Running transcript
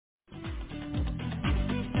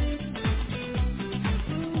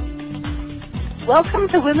Welcome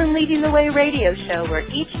to Women Leading the Way radio show, where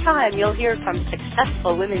each time you'll hear from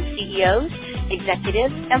successful women CEOs,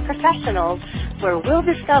 executives, and professionals, where we'll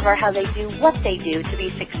discover how they do what they do to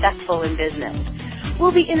be successful in business.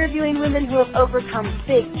 We'll be interviewing women who have overcome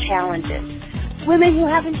big challenges, women who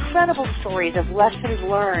have incredible stories of lessons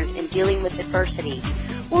learned in dealing with adversity.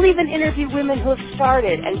 We'll even interview women who have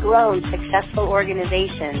started and grown successful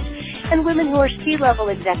organizations, and women who are C-level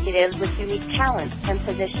executives with unique talents and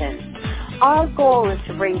positions. Our goal is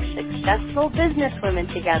to bring successful business women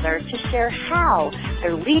together to share how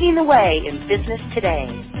they're leading the way in business today.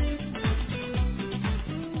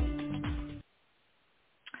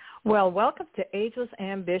 Well, welcome to Ageless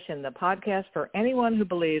Ambition, the podcast for anyone who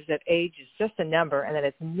believes that age is just a number and that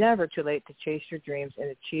it's never too late to chase your dreams and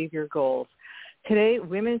achieve your goals. Today,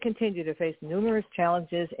 women continue to face numerous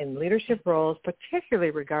challenges in leadership roles, particularly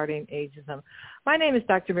regarding ageism. My name is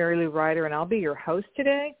Dr. Mary Lou Ryder, and I'll be your host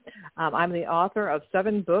today. I'm the author of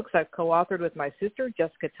 7 books I've co-authored with my sister,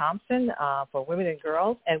 Jessica Thompson, for women and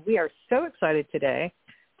girls, and we are so excited today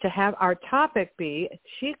to have our topic be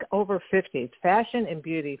Chic over 50s, fashion and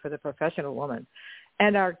beauty for the professional woman.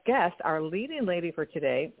 And our guest, our leading lady for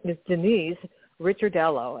today, is Denise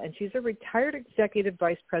Ricciardello, and she's a retired executive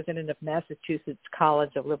vice president of Massachusetts College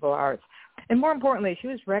of Liberal Arts. And more importantly, she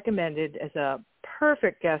was recommended as a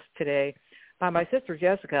perfect guest today by my sister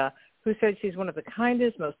Jessica, who said she's one of the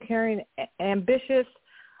kindest, most caring, ambitious,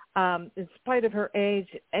 in spite of her age,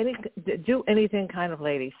 do anything kind of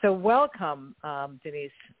lady. So welcome, Denise,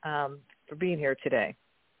 for being here today.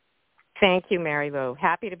 Thank you, Mary Lou.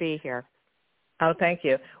 Happy to be here. Oh, thank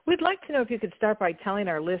you. We'd like to know if you could start by telling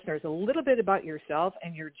our listeners a little bit about yourself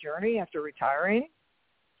and your journey after retiring.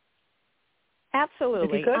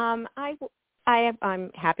 Absolutely. I'm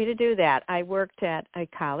happy to do that. I worked at a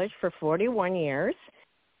college for 41 years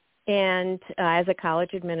and as a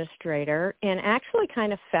college administrator, and actually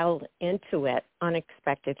kind of fell into it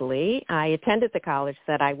unexpectedly. I attended the college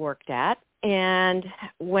that I worked at, and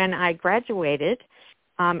when I graduated,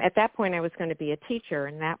 at that point, I was going to be a teacher,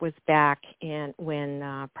 and that was back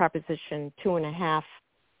when Proposition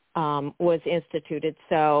 2.5 was instituted.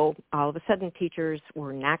 So all of a sudden, teachers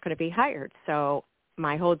were not going to be hired. So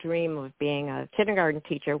my whole dream of being a kindergarten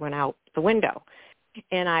teacher went out the window.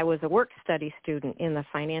 And I was a work-study student in the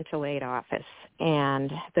financial aid office. And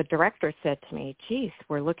the director said to me, geez,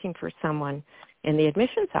 we're looking for someone in the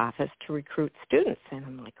admissions office to recruit students. And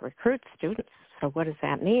I'm like, recruit students? So what does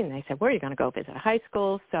that mean? They said, well, you're going to go visit a high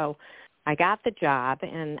school. So I got the job,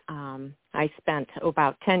 and I spent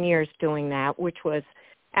about 10 years doing that, which was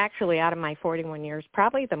actually, out of my 41 years,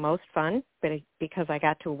 probably the most fun, because I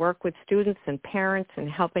got to work with students and parents and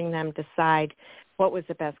helping them decide what was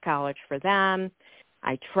the best college for them.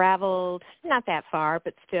 I traveled, not that far,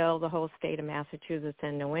 but still the whole state of Massachusetts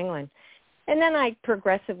and New England. And then I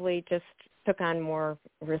progressively just took on more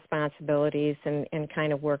responsibilities and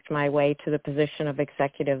kind of worked my way to the position of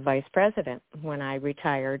executive vice president when I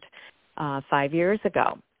retired 5 years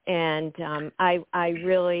ago. And I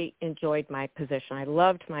really enjoyed my position. I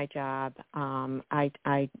loved my job.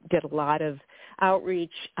 I did a lot of outreach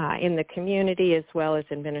in the community as well as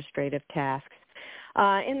administrative tasks.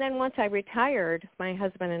 And then once I retired, my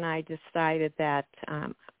husband and I decided that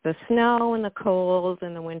the snow and the cold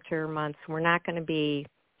and the winter months were not going to be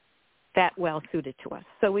that well suited to us.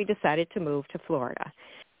 So we decided to move to Florida.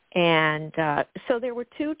 And so there were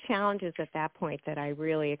 2 challenges at that point that I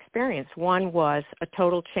really experienced. One was a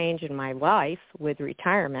total change in my life with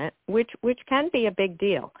retirement, which can be a big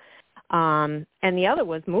deal. And the other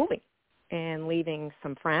was moving and leaving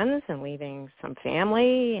some friends and leaving some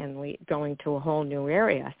family and going to a whole new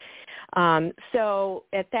area. So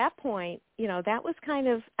at that point, that was kind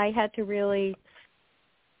of, I had to really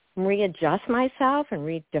readjust myself and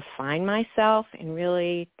redefine myself and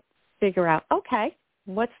really figure out, okay,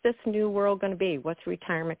 what's this new world going to be? What's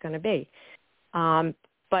retirement going to be?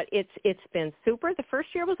 But it's been super. The first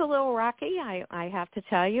year was a little rocky, I have to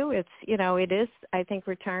tell you. It is, I think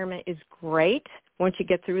retirement is great once you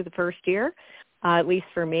get through the first year, at least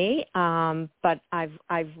for me. But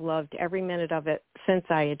I've loved every minute of it since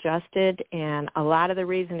I adjusted, and a lot of the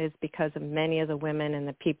reason is because of many of the women and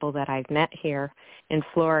the people that I've met here in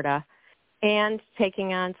Florida, and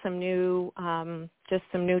taking on some new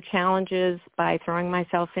challenges by throwing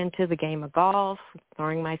myself into the game of golf,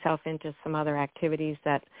 throwing myself into some other activities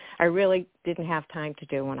that I really didn't have time to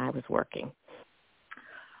do when I was working.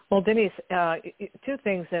 Well, Denise, 2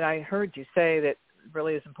 things that I heard you say that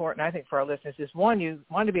really is important, I think, for our listeners is, one, you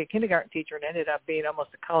wanted to be a kindergarten teacher and ended up being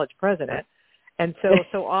almost a college president. And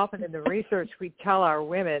so often in the research, we tell our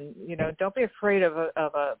women, don't be afraid of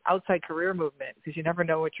a outside career movement, because you never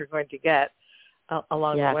know what you're going to get.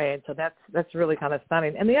 along the way. And so that's really kind of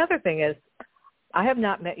stunning. And the other thing is, I have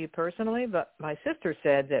not met you personally, but my sister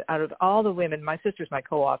said that out of all the women, my sister's my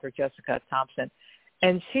co-author, Jessica Thompson,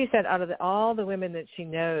 and she said out of all the women that she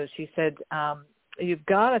knows, she said, you've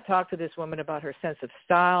got to talk to this woman about her sense of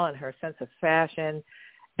style and her sense of fashion.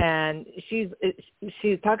 And she's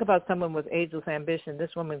talk about someone with ageless ambition. This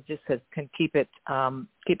woman just can keep it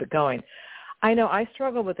going. I know I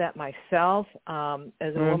struggle with that myself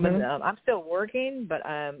as a woman. I'm still working, but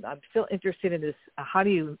I'm still interested in this. How do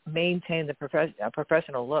you maintain the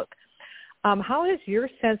professional look? How has your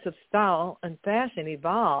sense of style and fashion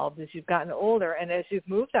evolved as you've gotten older and as you've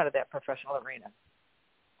moved out of that professional arena?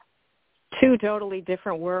 Two totally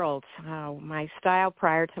different worlds. My style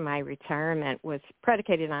prior to my retirement was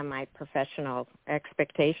predicated on my professional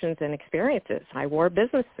expectations and experiences. I wore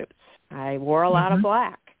business suits. I wore a lot of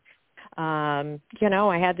black. I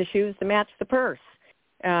had the shoes to match the purse.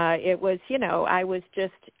 It was, I was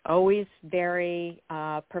just always very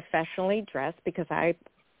professionally dressed because I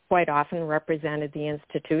quite often represented the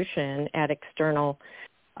institution at external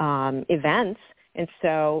events. And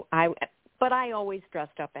so but I always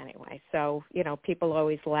dressed up anyway. So, people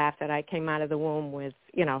always laugh that I came out of the womb with,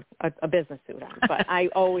 a business suit on. But I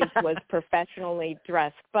always was professionally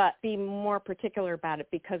dressed. But be more particular about it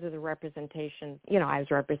because of the representation. I was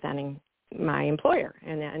representing my employer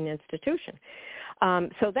and an institution.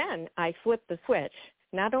 So then I flipped the switch.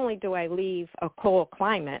 Not only do I leave a cold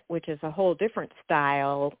climate, which is a whole different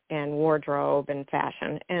style and wardrobe and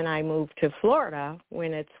fashion, and I move to Florida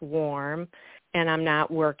when it's warm and I'm not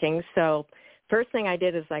working. So first thing I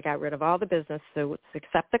did is I got rid of all the business suits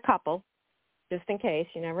except a couple, just in case,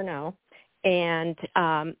 you never know. And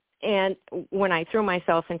when I threw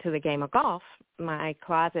myself into the game of golf, my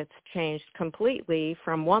closets changed completely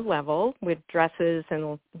from one level with dresses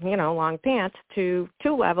and, long pants to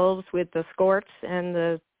two levels with the skirts and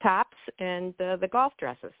the tops and the golf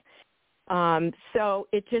dresses. So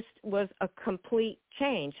it just was a complete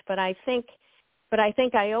change. But I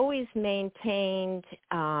think I always maintained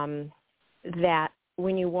that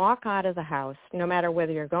when you walk out of the house, no matter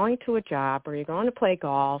whether you're going to a job or you're going to play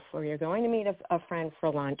golf or you're going to meet a friend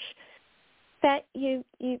for lunch, that you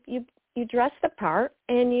dress the part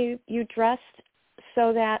and you dress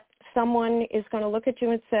so that someone is going to look at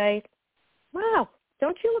you and say, "Wow,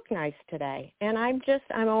 don't you look nice today?" And I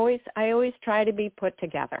always try to be put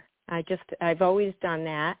together. I've always done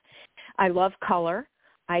that. I love color.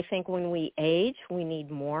 I think when we age, we need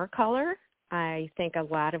more color. I think a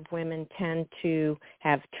lot of women tend to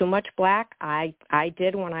have too much black. I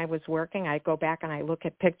did when I was working. I go back and I look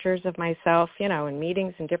at pictures of myself, in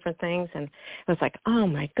meetings and different things, and I was like, oh,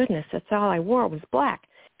 my goodness, that's all I wore was black.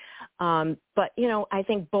 But, I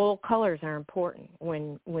think bold colors are important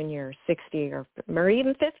when you're 60 or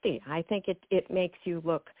even 50. I think it makes you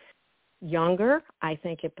look younger. I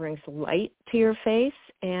think it brings light to your face.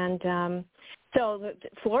 And so the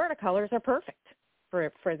Florida colors are perfect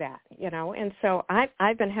for that, and so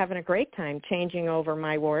I've been having a great time changing over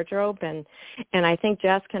my wardrobe, and I think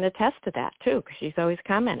Jess can attest to that too, because she's always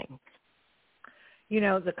commenting.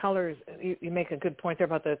 The colors, you make a good point there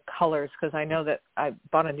about the colors, because I know that I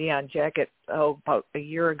bought a neon jacket about a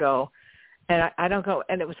year ago, and I don't go,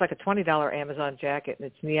 and it was like a $20 Amazon jacket, and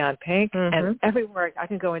it's neon pink, and everywhere I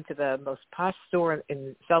can go into the most posh store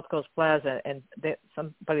in South Coast Plaza, and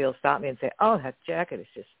somebody will stop me and say, "Oh, that jacket is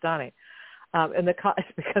just stunning." And it's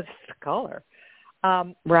because it's the color.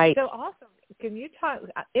 Right. So awesome. Can you talk,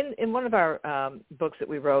 in one of our books that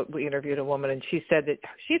we wrote, we interviewed a woman, and she said that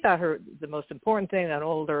she thought the most important thing an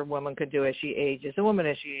older woman could do as she ages, a woman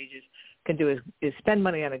as she ages can do is spend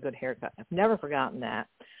money on a good haircut. I've never forgotten that.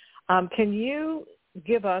 Can you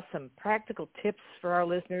give us some practical tips for our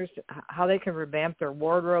listeners, how they can revamp their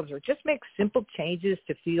wardrobes or just make simple changes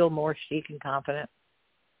to feel more chic and confident?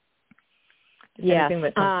 Yes. Anything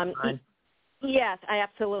that comes to mind? Yes,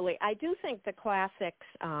 absolutely. I do think the classics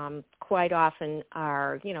quite often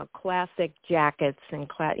are, classic jackets and,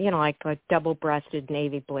 like a double-breasted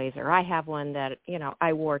navy blazer. I have one that,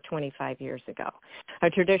 I wore 25 years ago. A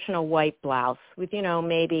traditional white blouse with,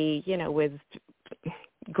 maybe, with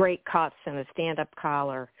great cuffs and a stand-up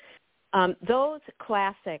collar. Those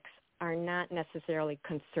classics are not necessarily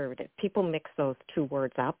conservative. People mix those two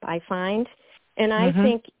words up, I find. And I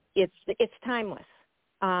think it's timeless.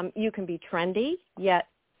 You can be trendy, yet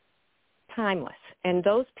timeless. And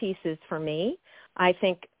those pieces, for me, I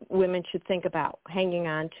think women should think about hanging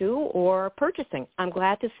on to or purchasing. I'm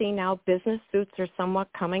glad to see now business suits are somewhat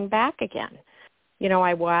coming back again.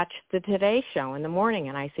 I watch the Today Show in the morning,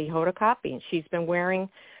 and I see Hoda Kotb, and she's been wearing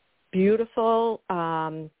beautiful,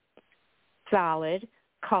 solid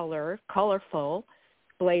colorful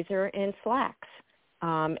blazer and slacks.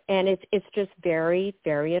 And it's just very,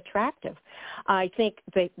 very attractive. I think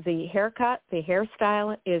the haircut, the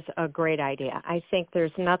hairstyle is a great idea. I think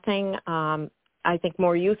there's nothing I think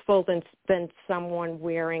more useful than someone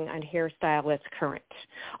wearing a hairstyle that's current.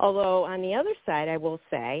 Although on the other side, I will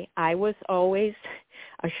say I was always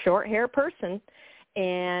a short hair person,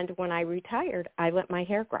 and when I retired, I let my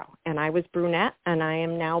hair grow, and I was brunette, and I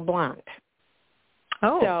am now blonde.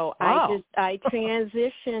 Oh, so wow. I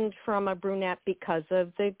transitioned from a brunette because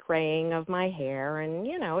of the graying of my hair, and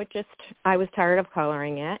I was tired of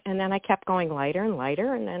coloring it, and then I kept going lighter and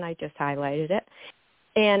lighter, and then I just highlighted it.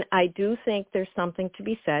 And I do think there's something to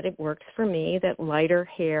be said. It works for me that lighter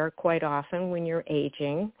hair quite often when you're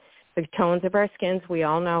aging, the tones of our skins we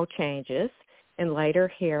all know changes, and lighter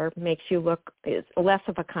hair makes you look less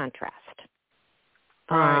of a contrast.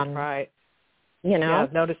 Right. Yeah,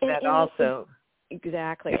 I've noticed that also.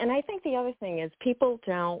 Exactly. And I think the other thing is people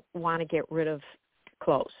don't want to get rid of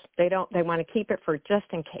clothes. They want to keep it for just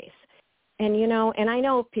in case. And, and I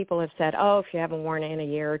know people have said, oh, if you haven't worn it in a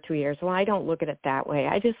year or 2 years. Well, I don't look at it that way.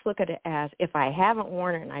 I just look at it as if I haven't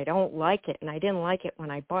worn it and I don't like it and I didn't like it when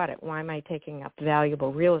I bought it, why am I taking up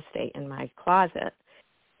valuable real estate in my closet?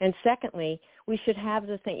 And secondly, we should have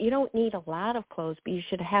the thing. You don't need a lot of clothes, but you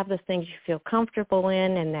should have the things you feel comfortable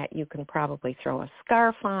in and that you can probably throw a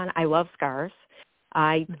scarf on. I love scarves.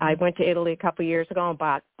 I went to Italy a couple of years ago and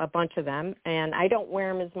bought a bunch of them, and I don't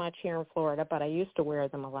wear them as much here in Florida, but I used to wear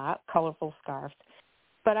them a lot, colorful scarves.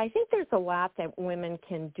 But I think there's a lot that women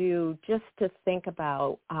can do just to think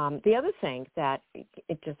about. The other thing that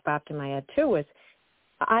it just popped in my head, too, is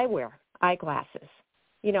eyewear, eyeglasses.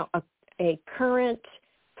 A current,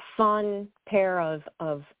 fun pair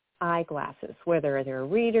of eyeglasses, whether they're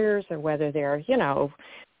readers or whether they're,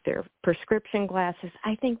 their prescription glasses.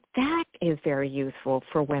 I think that is very useful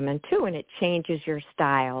for women, too, and it changes your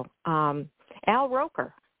style. Al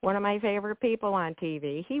Roker, one of my favorite people on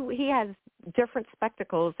TV, he has different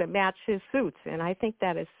spectacles that match his suits, and I think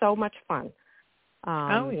that is so much fun.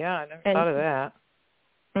 I never thought of that.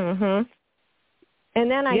 Mm-hmm. And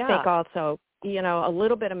then I think also, a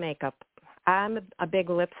little bit of makeup. I'm a big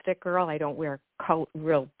lipstick girl. I don't wear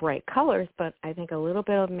real bright colors, but I think a little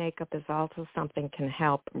bit of makeup is also something can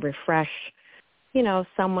help refresh,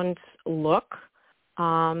 someone's look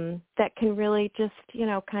that can really just,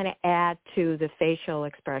 kind of add to the facial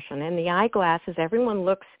expression. And the eyeglasses, everyone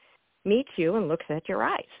meets you and looks at your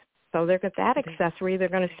eyes. So they're got that accessory they're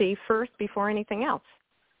going to see first before anything else.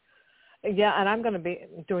 Yeah, and I'm going to be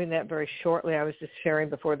doing that very shortly. I was just sharing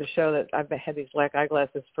before the show that I've had these black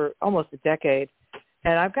eyeglasses for almost a decade,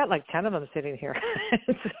 and I've got like 10 of them sitting here.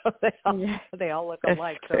 So they all look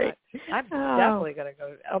alike. So I'm definitely going to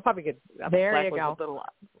go. I'll probably get there you with go. little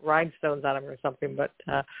rhinestones on them or something. But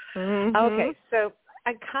okay, so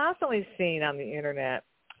I'm constantly seeing on the internet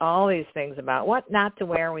all these things about what not to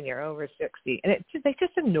wear when you're over 60, and they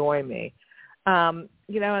just annoy me. And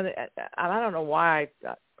I don't know why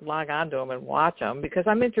I log on to them and watch them because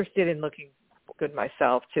I'm interested in looking good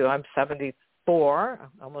myself too. I'm 74,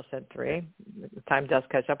 almost at 3. The time does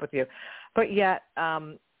catch up with you, but yet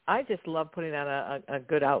I just love putting on a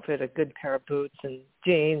good outfit, a good pair of boots and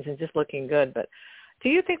jeans, and just looking good. But do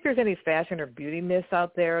you think there's any fashion or beauty myths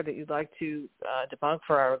out there that you'd like to debunk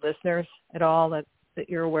for our listeners at all that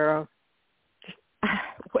you're aware of?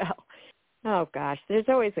 Well. Oh, gosh, there's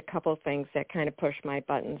always a couple things that kind of push my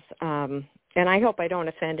buttons. And I hope I don't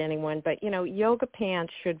offend anyone, but, yoga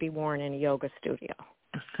pants should be worn in a yoga studio.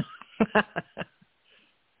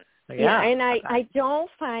 Yeah, and I don't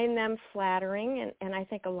find them flattering, and I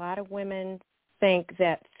think a lot of women think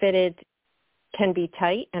that fitted can be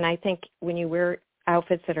tight, and I think when you wear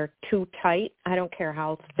outfits that are too tight, I don't care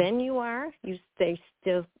how thin you are,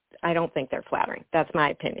 I don't think they're flattering. That's my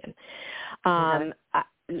opinion. I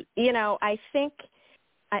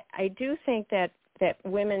do think that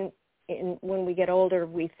women, when we get older,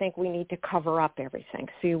 we think we need to cover up everything.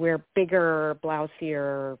 So you wear bigger,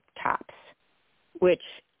 blousier tops, which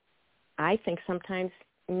I think sometimes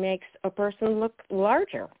makes a person look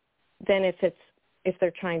larger than if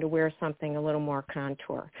they're trying to wear something a little more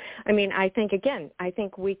contour. I mean, I think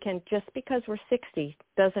we can, just because we're 60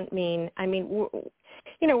 doesn't mean,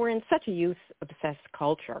 we're in such a youth-obsessed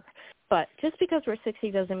culture. But just because we're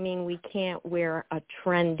 60 doesn't mean we can't wear a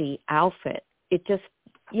trendy outfit. It just,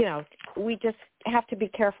 we just have to be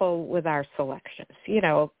careful with our selections.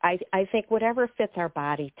 I think whatever fits our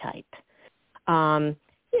body type. A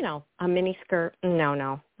mini skirt,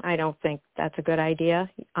 no, I don't think that's a good idea.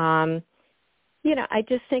 I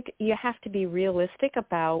just think you have to be realistic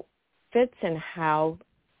about fits and how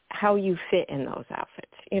how you fit in those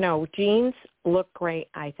outfits. Jeans look great,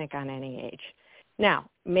 I think, on any age. Now,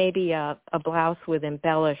 maybe a blouse with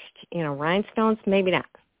embellished, rhinestones, maybe not.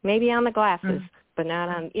 Maybe on the glasses, but not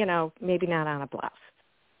on, maybe not on a blouse.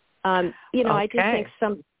 I just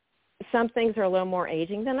think some things are a little more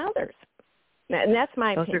aging than others. And that's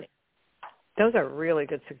my opinion. Those are really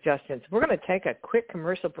good suggestions. We're going to take a quick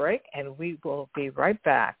commercial break, and we will be right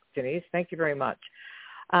back. Denise, thank you very much.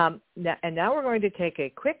 Now we're going to take a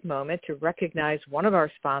quick moment to recognize one of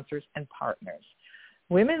our sponsors and partners.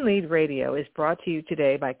 Women Lead Radio is brought to you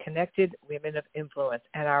today by Connected Women of Influence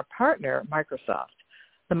and our partner, Microsoft.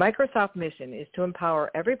 The Microsoft mission is to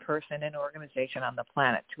empower every person and organization on the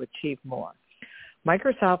planet to achieve more.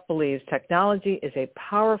 Microsoft believes technology is a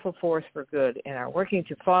powerful force for good and are working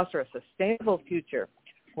to foster a sustainable future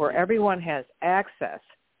where everyone has access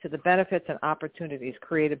to the benefits and opportunities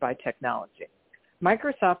created by technology.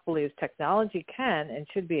 Microsoft believes technology can and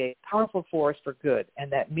should be a powerful force for good,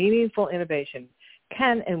 and that meaningful innovation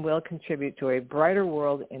can and will contribute to a brighter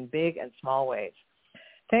world in big and small ways.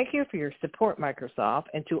 Thank you for your support, Microsoft,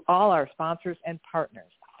 and to all our sponsors and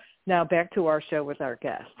partners. Now back to our show with our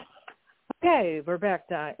guest. Okay, we're back,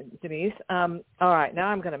 Denise. All right, now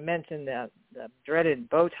I'm going to mention the dreaded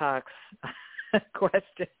Botox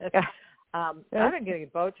question. I've been getting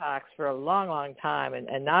Botox for a long, long time,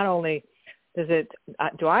 and not only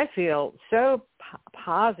do I feel so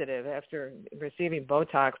positive after receiving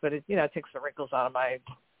Botox, but it takes the wrinkles out of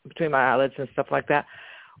between my eyelids and stuff like that.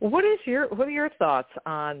 What are your thoughts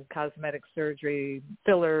on cosmetic surgery,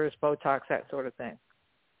 fillers, Botox, that sort of thing?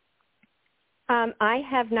 I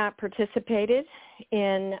have not participated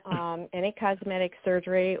in any cosmetic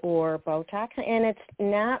surgery or Botox, and it's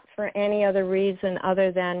not for any other reason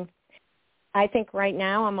other than I think right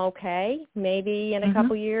now I'm okay. Maybe in a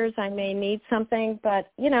couple years I may need something, but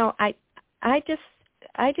I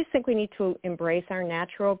just think we need to embrace our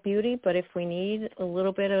natural beauty. But if we need a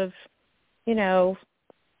little bit of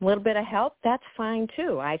help, that's fine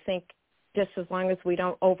too. I think just as long as we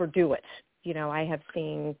don't overdo it. I have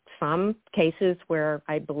seen some cases where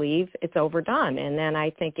I believe it's overdone, and then I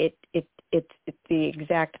think it's the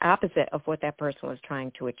exact opposite of what that person was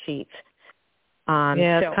trying to achieve.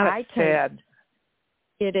 Yeah, it's kind of sad.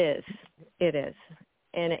 It is,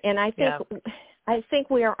 and I think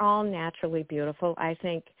we are all naturally beautiful. I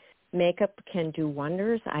think makeup can do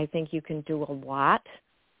wonders. I think you can do a lot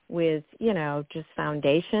with just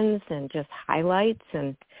foundations and just highlights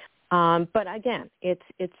and. But again,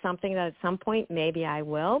 it's something that at some point maybe I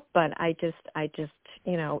will, but I just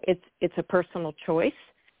it's a personal choice.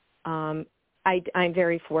 I'm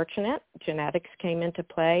very fortunate. Genetics came into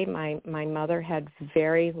play. My mother had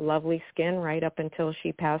very lovely skin right up until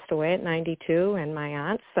she passed away at 92, and my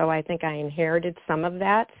aunt. So I think I inherited some of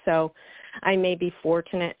that. So I may be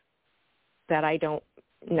fortunate that I don't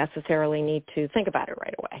necessarily need to think about it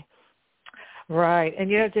right away. Right. And,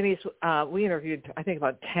 Denise, we interviewed, I think,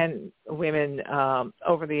 about 10 women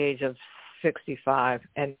over the age of 65,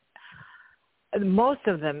 and most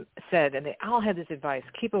of them said, and they all had this advice,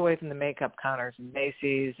 keep away from the makeup counters and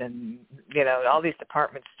Macy's and, all these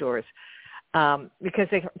department stores because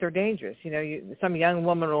they're dangerous. Some young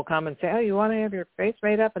woman will come and say, oh, you want to have your face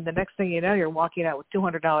made up? And the next thing you know, you're walking out with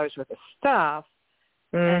 $200 worth of stuff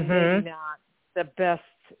and maybe not the best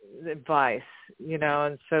advice,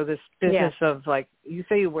 and so this business of, like, you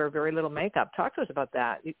say you wear very little makeup. Talk to us about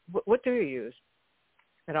that. What do you use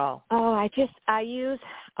at all? Oh, I use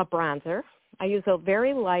a bronzer. I use a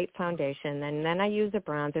very light foundation, and then I use a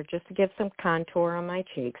bronzer just to give some contour on my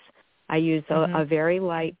cheeks. I use a very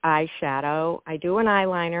light eyeshadow. I do an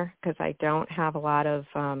eyeliner because I don't have a lot of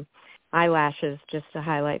eyelashes just to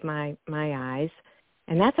highlight my eyes,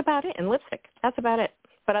 and that's about it. And lipstick. That's about it.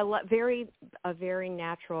 But a very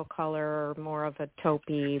natural color, more of a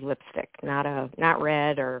taupey lipstick, not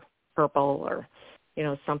red or purple or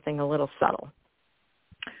something a little subtle.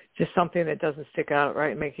 Just something that doesn't stick out,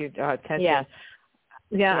 right? Make you attention. Yes.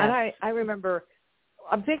 Yeah, and I remember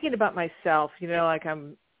I'm thinking about myself. Like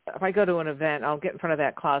if I go to an event, I'll get in front of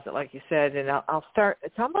that closet, like you said, and I'll start.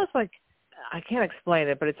 It's almost like I can't explain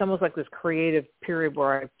it, but it's almost like this creative period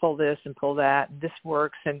where I pull this and pull that, and this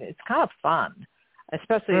works, and it's kind of fun.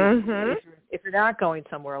 Especially if you're not going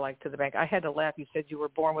somewhere like to the bank. I had to laugh. You said you were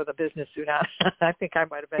born with a business suit on. I think I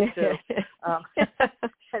might have been too.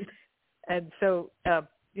 And so,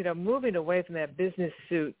 moving away from that business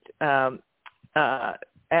suit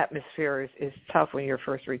atmosphere is tough when you're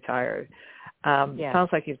first retired. Sounds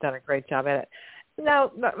like you've done a great job at it. Now,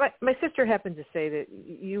 my sister happened to say that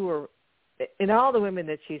you were, in all the women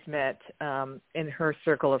that she's met in her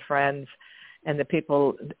circle of friends, and the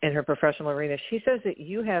people in her professional arena, she says that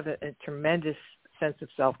you have a tremendous sense of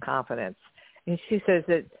self-confidence. And she says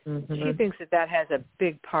that she thinks that has a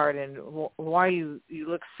big part in why you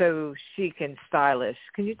look so chic and stylish.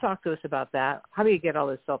 Can you talk to us about that? How do you get all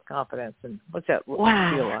this self-confidence, and what's that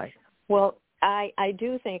feel like? Well, I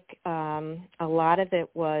do think a lot of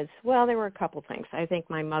it was, there were a couple things. I think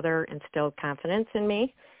my mother instilled confidence in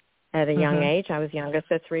me at a young age. I was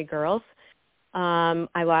youngest of 3 girls.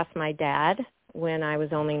 I lost my dad when I was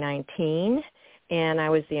only 19. And I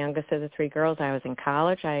was the youngest of the 3 girls. I was in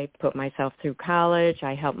college. I put myself through college.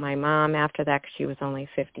 I helped my mom after that because she was only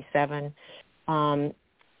 57. So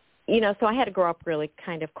I had to grow up really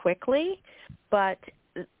kind of quickly. But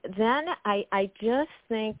then I just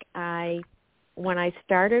think when I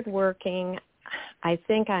started working, I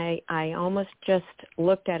think I almost just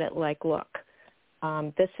looked at it like, look,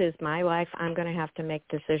 this is my life. I'm going to have to make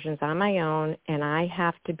decisions on my own, and I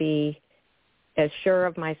have to be as sure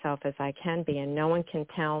of myself as I can be, and no one can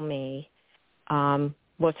tell me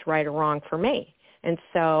what's right or wrong for me. And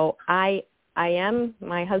so I am,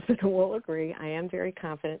 my husband will agree, I am very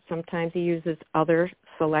confident. Sometimes he uses other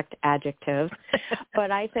select adjectives, but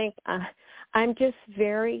I think I'm just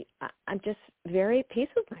very at peace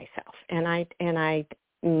with myself, and I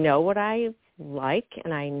know what I like,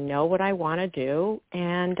 and I know what I want to do,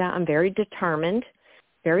 and I'm very determined,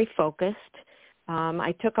 very focused.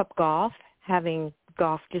 I took up golf, having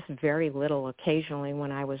golfed just very little occasionally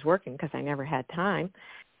when I was working because I never had time,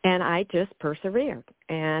 and I just persevered.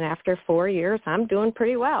 And after 4 years, I'm doing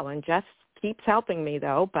pretty well, and Jeff keeps helping me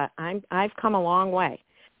though, but I've come a long way,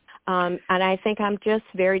 and I think I'm just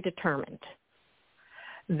very determined.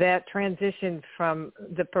 That transition from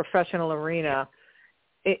the professional arena,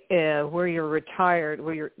 where you're retired,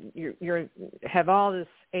 where you have all this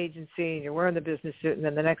agency and you're wearing the business suit, and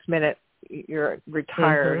then the next minute you're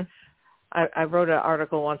retired. I wrote an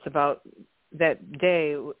article once about that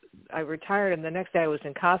day. I retired, and the next day I was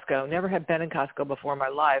in Costco. Never had been in Costco before in my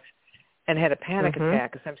life, and had a panic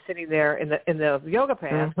attack because I'm sitting there in the yoga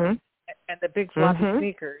pants and the big floppy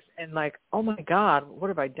sneakers, and like, oh my God, what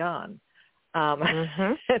have I done?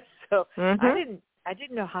 So I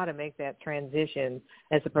didn't know how to make that transition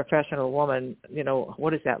as a professional woman.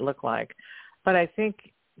 What does that look like? But I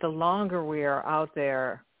think the longer we are out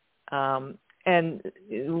there, and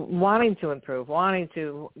wanting to improve, one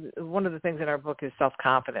of the things in our book is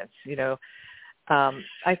self-confidence.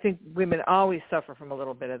 I think women always suffer from a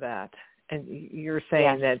little bit of that. And you're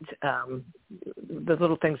saying that the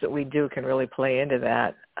little things that we do can really play into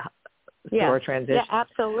that through our transition. Yeah,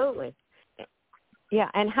 absolutely. Yeah,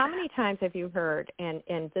 and how many times have you heard, and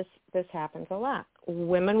this happens a lot,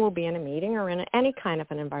 women will be in a meeting or in any kind of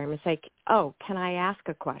an environment, say, oh, can I ask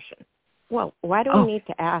a question? Well, why do we need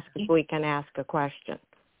to ask if we can ask a question?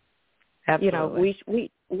 Absolutely.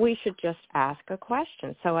 We should just ask a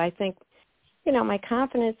question. So I think, my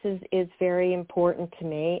confidence is very important to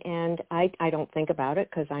me, and I don't think about it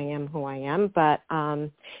because I am who I am, but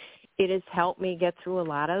it has helped me get through a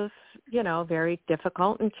lot of, very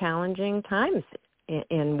difficult and challenging times,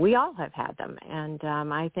 and we all have had them. And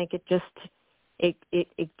I think it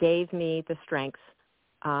gave me the strength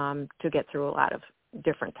to get through a lot of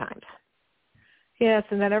different times. Yes,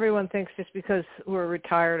 and then everyone thinks just because we're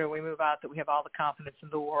retired or we move out that we have all the confidence in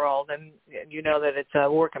the world, and that it's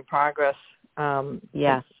a work in progress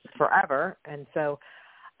forever. And so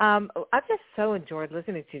I've just so enjoyed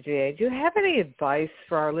listening to you, G.A. Do you have any advice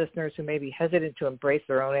for our listeners who may be hesitant to embrace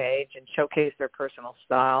their own age and showcase their personal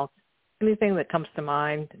style? Anything that comes to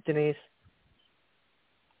mind, Denise?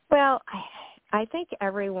 Well, I think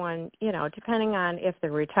everyone, depending on if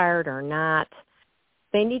they're retired or not,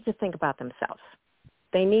 they need to think about themselves.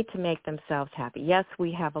 They need to make themselves happy. Yes,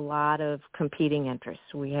 we have a lot of competing interests.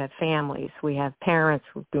 We have families. We have parents.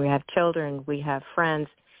 We have children. We have friends.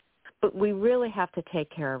 But we really have to take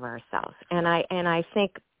care of ourselves. And I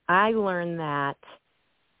think I learned that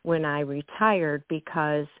when I retired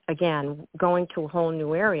because, again, going to a whole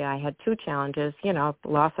new area, I had 2 challenges,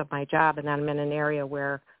 loss of my job, and then I'm in an area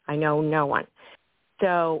where I know no one.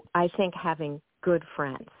 So I think having good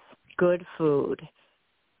friends, good food,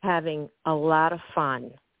 having a lot of fun,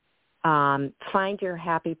 find your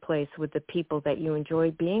happy place with the people that you enjoy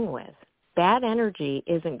being with. Bad energy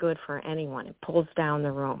isn't good for anyone. It pulls down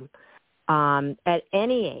the room. At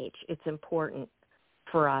any age, it's important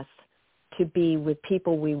for us to be with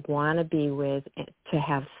people we want to be with, to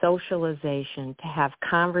have socialization, to have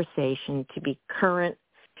conversation, to be current,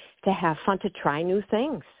 to have fun, to try new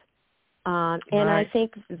things. And I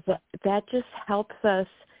think that just helps us.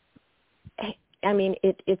 I mean,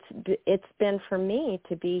 it's been for me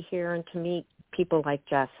to be here and to meet people like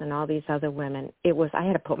Jess and all these other women, I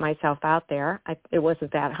had to put myself out there. It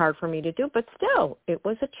wasn't that hard for me to do, but still, it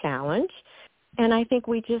was a challenge. And I think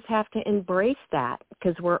we just have to embrace that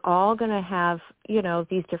because we're all going to have,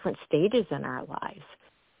 these different stages in our lives.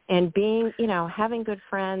 And being, having good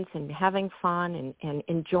friends and having fun and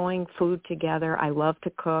enjoying food together. I love to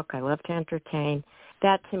cook. I love to entertain.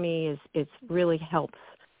 That to me is really helps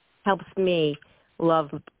me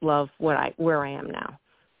love where I am now.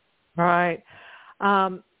 Right.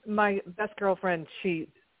 My best girlfriend, we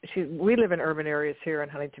live in urban areas here in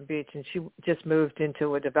Huntington Beach, and she just moved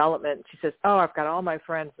into a development. She says, "Oh, I've got all my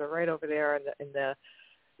friends. They're right over there in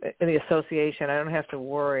the association. I don't have to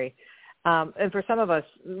worry." And for some of us,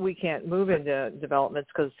 we can't move into developments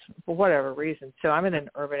because for whatever reason. So I'm in an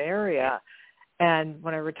urban area, and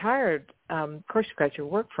when I retired, of course you've got your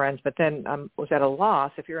work friends, but then was at a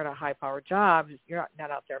loss. If you're in a high-powered job, you're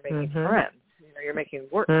not out there making friends. You're making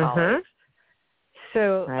work colleagues.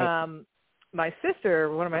 So my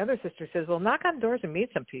sister, one of my other sisters, says, "Well, knock on doors and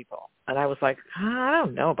meet some people." And I was like, I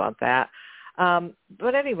don't know about that.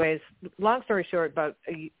 But anyways, long story short, about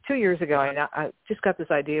 2 years ago, I just got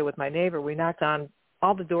this idea with my neighbor. We knocked on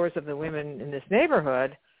all the doors of the women in this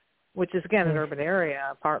neighborhood, which is, again, an urban area,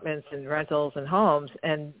 apartments and rentals and homes.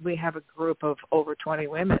 And we have a group of over 20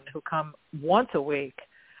 women who come once a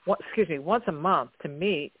month to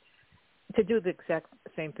meet, to do the exact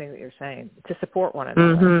same thing that you're saying, to support one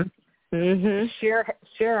another. Share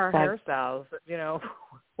our hairstyles,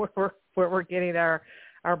 where we're getting our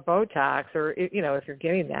Botox, or if you're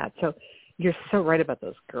getting that. So you're so right about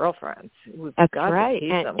those girlfriends. We've got to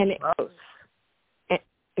keep them close.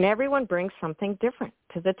 And everyone brings something different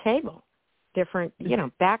to the table, different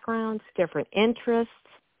backgrounds, different interests,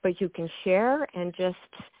 but you can share and just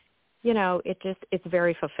it's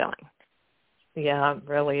very fulfilling. Yeah, it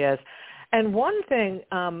really is. And one thing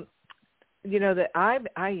that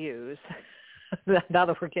I use, now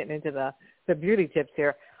that we're getting into the beauty tips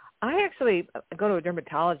here, I actually go to a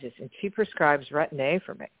dermatologist, and she prescribes Retin-A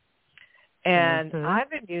for me. And I've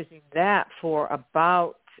been using that for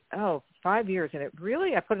about, 5 years. And it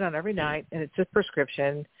really, I put it on every night, and it's a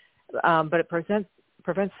prescription, but it prevents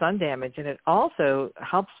sun damage, and it also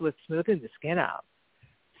helps with smoothing the skin out.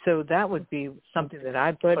 So that would be something that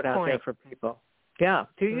I'd put out there for people. Yeah.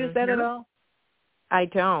 Do you use that at all? I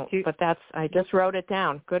don't, but I just wrote it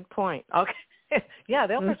down. Good point. Okay. Yeah,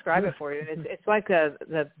 they'll prescribe it for you. It's like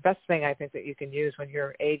the best thing I think that you can use when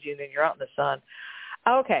you're aging and you're out in the sun.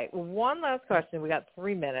 Okay, one last question. We got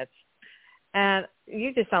 3 minutes. And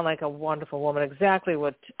you just sound like a wonderful woman, exactly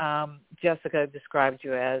what Jessica described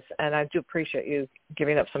you as. And I do appreciate you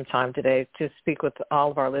giving up some time today to speak with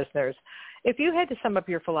all of our listeners. If you had to sum up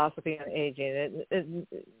your philosophy on aging,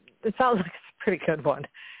 it sounds like it's a pretty good one.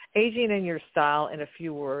 Aging in your style in a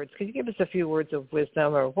few words. Could you give us a few words of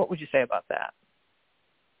wisdom, or what would you say about that?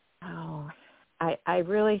 Oh, I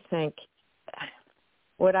really think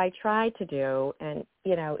what I try to do, and,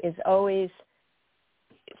 is always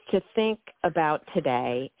to think about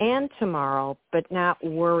today and tomorrow, but not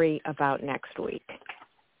worry about next week.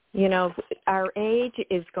 Our age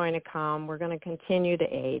is going to come. We're going to continue to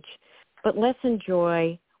age, but let's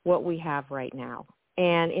enjoy what we have right now.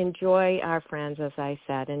 And enjoy our friends, as I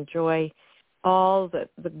said. Enjoy all the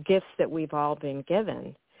gifts that we've all been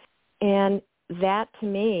given. And that, to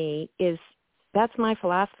me, that's my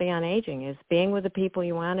philosophy on aging, is being with the people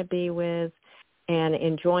you want to be with and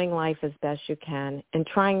enjoying life as best you can and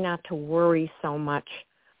trying not to worry so much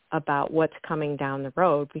about what's coming down the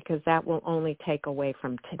road, because that will only take away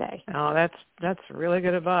from today. Oh, that's really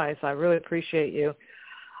good advice. I really appreciate you.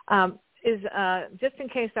 Just in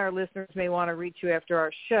case our listeners may want to reach you after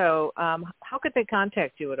our show, how could they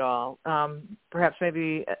contact you at all? Perhaps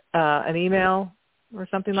maybe an email or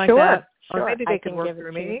something like that? Sure. Or maybe they could work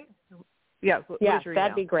through me? Yeah,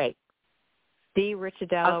 that'd be great.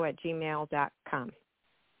 drichadello@gmail.com.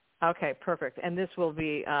 Okay, perfect. And this will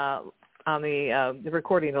be on the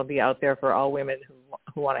recording will be out there for all women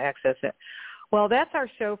who want to access it. Well, that's our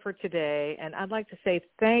show for today, and I'd like to say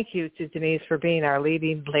thank you to Denise for being our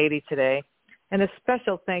leading lady today, and a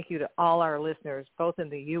special thank you to all our listeners, both in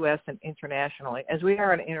the U.S. and internationally, as we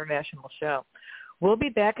are an international show. We'll be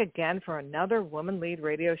back again for another Woman Lead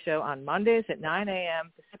radio show on Mondays at 9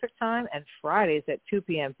 a.m. Pacific Time and Fridays at 2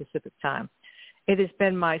 p.m. Pacific Time. It has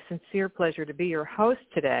been my sincere pleasure to be your host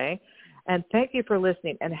today, and thank you for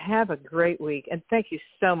listening, and have a great week. And thank you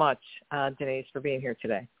so much, Denise, for being here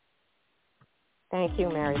today. Thank you,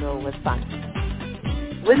 Mary Lou. It was fun.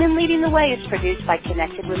 Women Leading the Way is produced by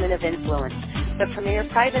Connected Women of Influence, the premier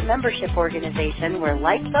private membership organization where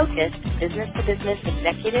like-focused, business-to-business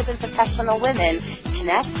executive and professional women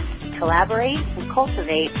connect, collaborate and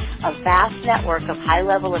cultivate a vast network of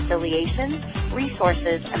high-level affiliations,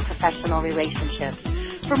 resources, and professional relationships.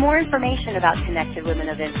 For more information about Connected Women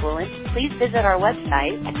of Influence, please visit our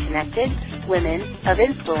website at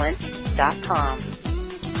connectedwomenofinfluence.com.